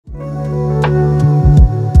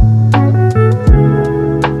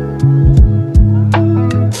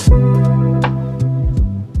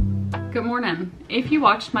you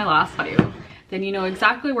watched my last video, then you know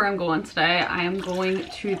exactly where I'm going today. I am going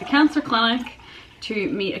to the cancer clinic to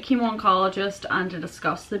meet a chemo oncologist and to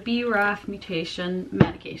discuss the BRAF mutation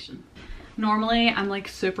medication. Normally I'm like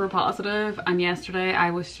super positive, and yesterday I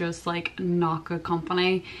was just like not good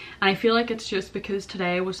company, and I feel like it's just because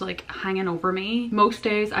today was like hanging over me. Most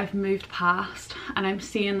days I've moved past and I'm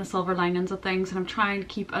seeing the silver linings of things, and I'm trying to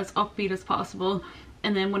keep as upbeat as possible,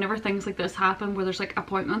 and then whenever things like this happen where there's like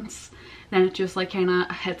appointments, then it just like kind of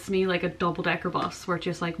hits me like a double-decker bus where it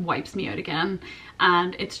just like wipes me out again.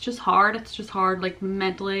 And it's just hard like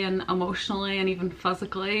mentally and emotionally and even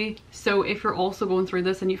physically. So if you're also going through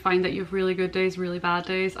this and you find that you have really good days, really bad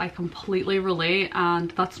days, I completely relate,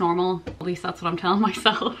 and that's normal. At least that's what I'm telling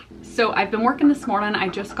myself. So I've been working this morning. I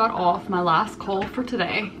just got off my last call for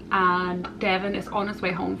today, and Devin is on his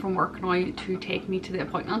way home from work now to take me to the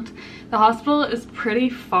appointment. The hospital is pretty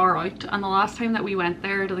far out, and the last time that we went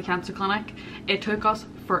there to the cancer clinic, it took us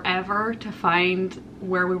forever to find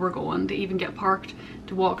where we were going, to even get parked,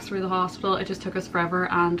 to walk through the hospital. It just took us forever,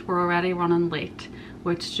 and we're already running late,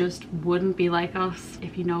 which just wouldn't be like us.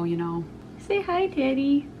 If you know, you know. Say hi,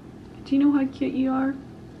 Teddy. Do you know how cute you are?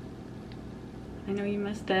 I know you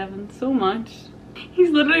miss Devin so much.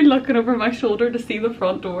 He's literally looking over my shoulder to see the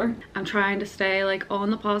front door. I'm trying to stay like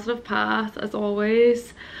on the positive path as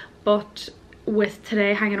always, but with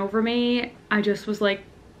today hanging over me, I just was like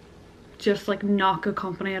not good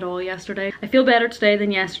company at all yesterday. I feel better today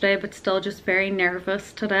than yesterday, but still just very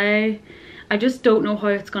nervous today. I just don't know how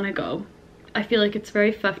it's gonna go. I feel like it's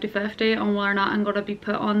very 50-50 on whether or not I'm gonna be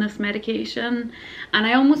put on this medication, and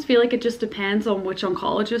I almost feel like it just depends on which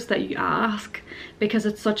oncologist that you ask, because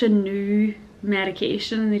it's such a new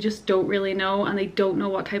medication and they just don't really know, and they don't know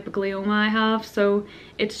what type of glioma I have, so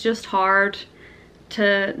it's just hard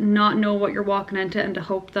to not know what you're walking into and to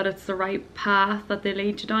hope that it's the right path that they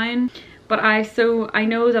lead you down. But I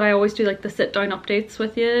know that I always do like the sit down updates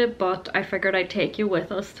with you, but I figured I'd take you with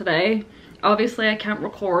us today. Obviously I can't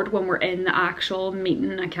record when we're in the actual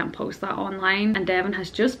meeting, I can't post that online, and Devin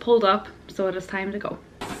has just pulled up, so it is time to go.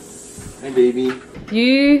 Hi baby.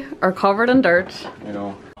 You are covered in dirt. I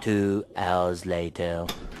know. 2 hours later.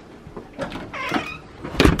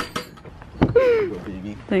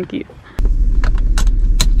 Baby. Thank you.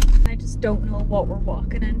 I just don't know what we're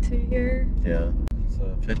walking into here. Yeah, it's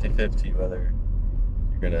a 50-50 whether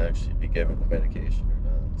you're gonna actually be given the medication or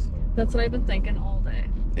not. So. That's what I've been thinking all day.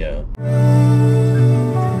 Yeah.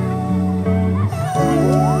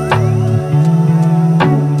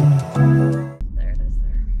 There it is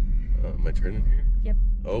there. Am I turning here? Yep.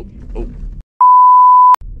 Oh.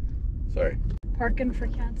 Sorry. Parking for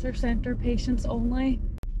cancer center patients only.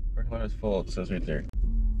 Parking lot is full, it says right there.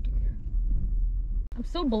 I'm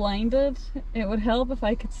so blinded. It would help if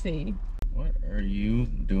I could see. What are you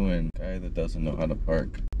doing? Guy that doesn't know how to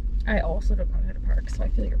park. I also don't know how to park, so I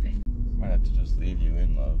feel your pain. Might have to just leave you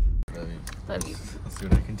in, love. Love you. Let's see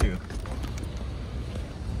what I can do.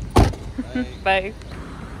 Bye.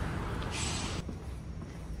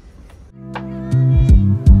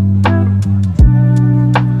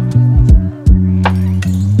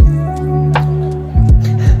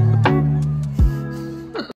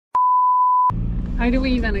 How do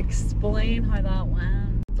we even explain how that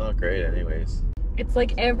went? It's not great anyways. It's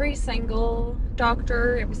like every single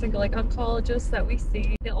doctor, every single like oncologist that we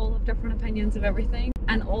see, they all have different opinions of everything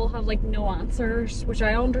and all have like no answers, which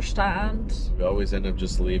I understand. We always end up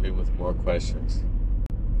just leaving with more questions.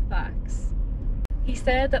 Facts. He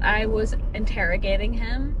said that I was interrogating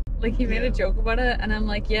him. Like he made a joke about it, and I'm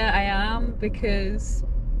like, yeah, I am, because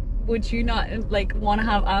would you not like want to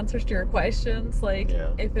have answers to your questions, like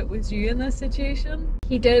if it was you in this situation?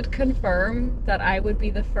 He did confirm that I would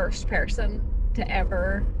be the first person to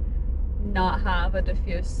ever not have a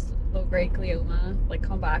diffuse low-grade glioma like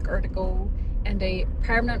come back, or to go into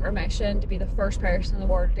permanent remission, to be the first person in the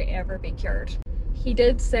world to ever be cured. He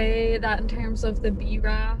did say that in terms of the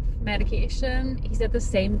BRAF medication, he said the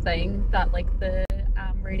same thing that like the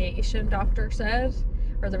radiation doctor said,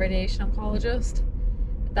 or the radiation oncologist,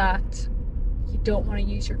 that you don't want to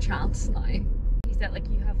use your chance now. He said like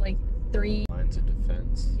you have like 3 lines of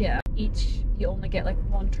defense. Yeah. Each you only get like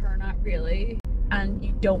 1 turn at really, and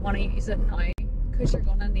you don't want to use it now because you're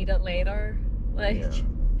gonna need it later. Like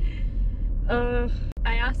I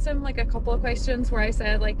asked him like a couple of questions where I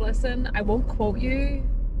said like, listen, I won't quote you,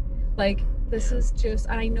 like this is just,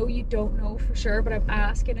 and I know you don't know for sure, but I'm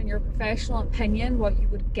asking in your professional opinion what you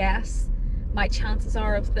would guess my chances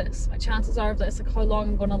are of this, like how long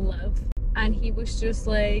I'm gonna live. And he was just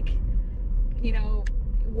like, you know,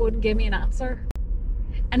 wouldn't give me an answer.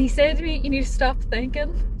 And he said to me, you need to stop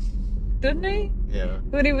thinking, didn't he? Yeah.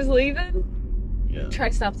 When he was leaving. Yeah. Try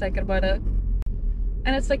to stop thinking about it.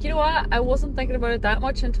 And it's like, you know what? I wasn't thinking about it that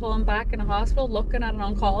much until I'm back in a hospital looking at an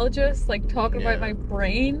oncologist, like talking about my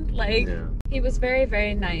brain. Like, he was very,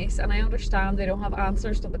 very nice, and I understand they don't have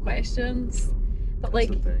answers to the questions. But like,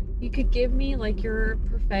 you could give me like your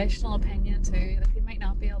professional opinion too. Like, they might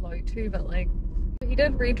not be allowed to, but like, he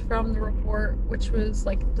did read from the report, which was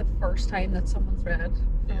like the first time that someone's read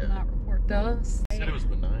from that report to us. He said it was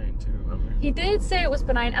benign too, remember? He did say it was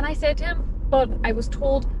benign, and I said to him, but I was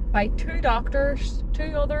told by two other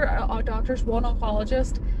doctors, one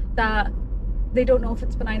oncologist, that they don't know if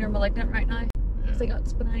it's benign or malignant right now. He's like, oh,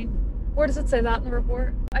 it's benign. Where does it say that in the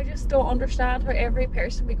report? I just don't understand how every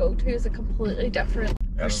person we go to is a completely different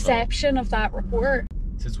perception of that report.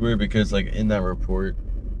 It's weird because like in that report,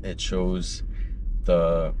 it shows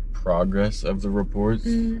the progress of the reports,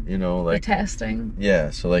 you know, like the testing. Yeah,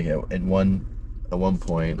 so like at one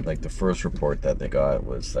point, like the first report that they got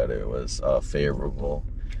was that it was a favorable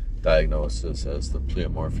diagnosis as the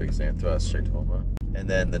pleomorphic xanthoastrocytoma, and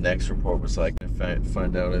then the next report was like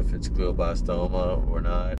find out if it's glioblastoma or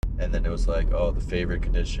not, and then it was like, oh, the favorite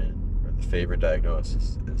condition or the favorite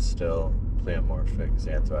diagnosis is still pleomorphic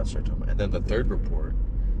xanthoastrocytoma, and then the third report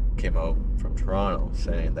came out from Toronto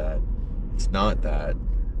saying that it's not that,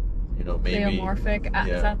 you know, maybe pleomorphic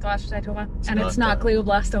xanthoastrocytoma, and it's not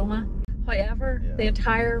glioblastoma. However, the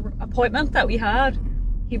entire appointment that we had,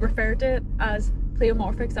 he referred to it as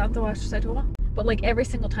pleomorphic xanthoastrocytoma. But like every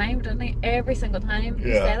single time, didn't he? Every single time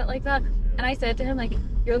he said it like that. And I said to him, like,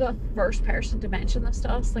 you're the first person to mention this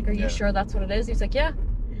to us. Like, are you sure that's what it is? He's like, yeah.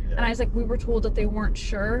 And I was like, we were told that they weren't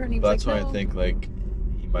sure. And he was that's like, why I think like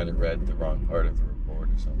he might have read the wrong part of the report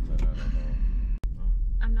or something. I don't know.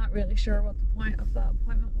 I'm not really sure what the point of that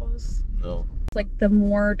appointment was. No. It's like the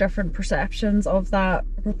more different perceptions of that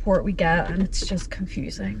report we get, and it's just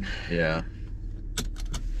confusing. Yeah.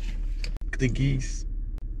 The geese.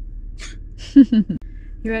 You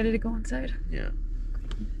ready to go inside? Yeah.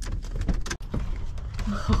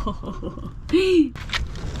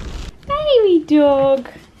 Baby dog.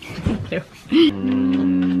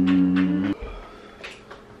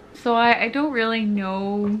 So I don't really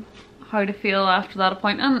know how to feel after that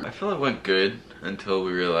appointment. I feel it went good until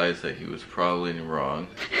we realized that he was probably wrong.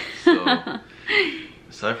 So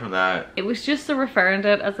aside from that, it was just a referring to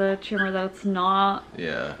it as a tumour that it's not.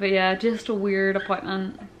 Yeah. But yeah, just a weird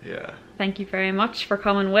appointment. Yeah. Thank you very much for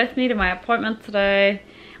coming with me to my appointment today.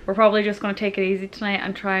 We're probably just going to take it easy tonight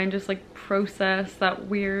and try and just like process that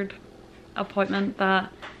weird appointment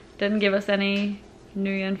that didn't give us any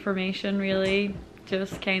new information really.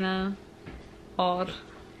 Just kind of odd.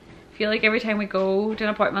 I feel like every time we go to an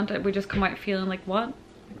appointment we just come out feeling like, what?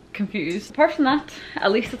 Confused. Apart from that,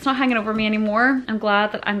 at least it's not hanging over me anymore. I'm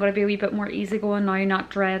glad that I'm going to be a wee bit more easygoing now, not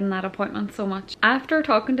dreading that appointment so much. After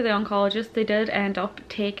talking to the oncologist, they did end up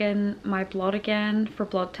taking my blood again for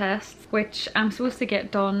blood tests, which I'm supposed to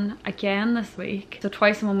get done again this week. So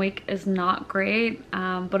twice in 1 week is not great,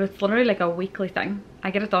 but it's literally like a weekly thing.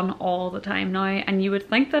 I get it done all the time now, and you would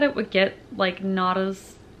think that it would get like not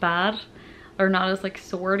as bad or not as like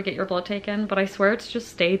sore to get your blood taken, but I swear it's just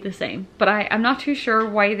stayed the same. But I'm not too sure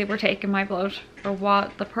why they were taking my blood or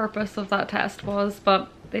what the purpose of that test was,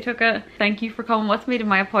 but they took it. Thank you for coming with me to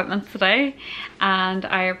my appointments today, and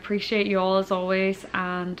I appreciate you all as always,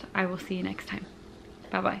 and I will see you next time.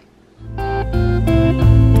 Bye bye.